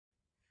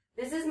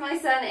This is my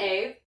son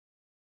Abe,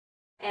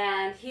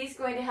 and he's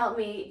going to help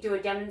me do a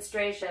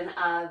demonstration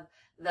of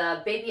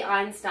the Baby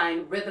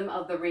Einstein Rhythm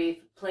of the Reef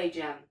play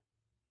gym.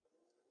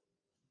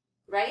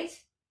 Right?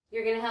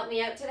 You're going to help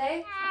me out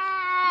today?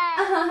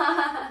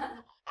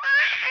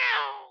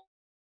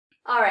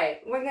 All right,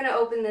 we're going to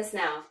open this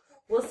now.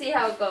 We'll see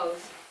how it goes.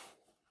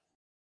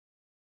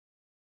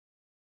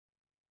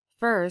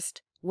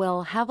 First,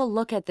 we'll have a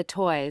look at the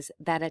toys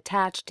that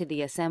attach to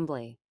the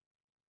assembly.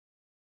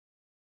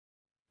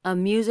 A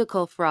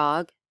musical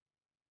frog.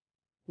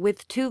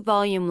 With 2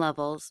 volume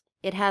levels,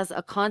 it has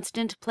a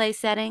constant play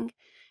setting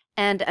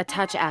and a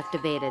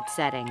touch-activated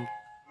setting.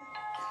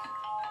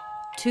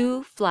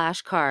 2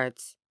 flash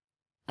cards,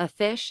 a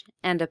fish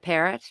and a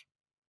parrot,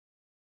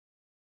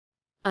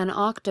 an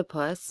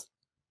octopus,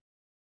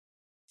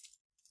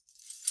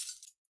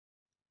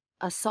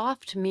 a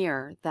soft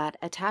mirror that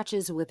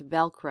attaches with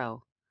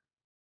Velcro,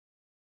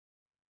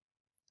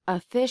 a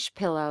fish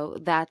pillow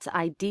that's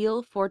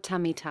ideal for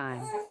tummy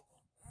time.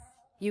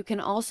 You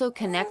can also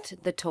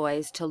connect the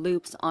toys to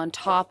loops on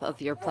top of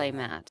your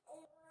playmat.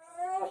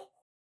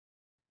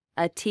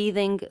 A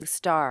teething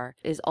star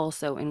is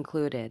also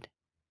included.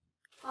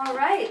 All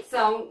right,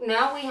 so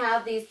now we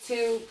have these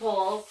 2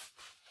 poles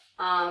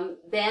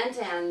bent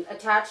and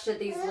attached to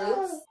these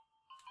loops.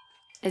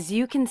 As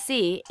you can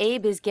see,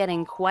 Abe is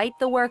getting quite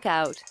the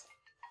workout.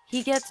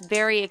 He gets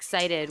very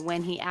excited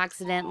when he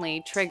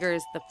accidentally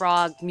triggers the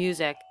frog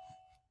music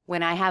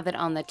when I have it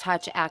on the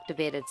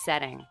touch-activated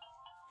setting.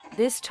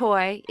 This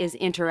toy is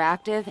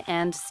interactive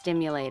and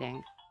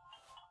stimulating.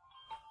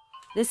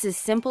 This is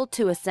simple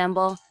to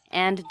assemble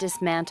and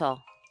dismantle.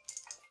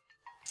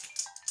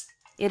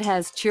 It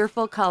has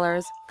cheerful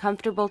colors,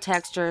 comfortable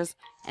textures,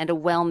 and a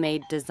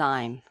well-made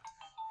design.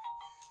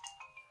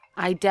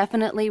 I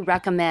definitely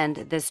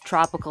recommend this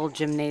tropical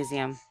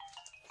gymnasium.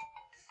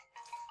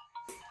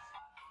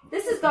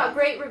 This has got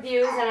great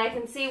reviews, and I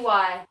can see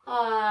why.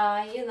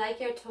 Aw, you like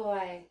your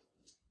toy.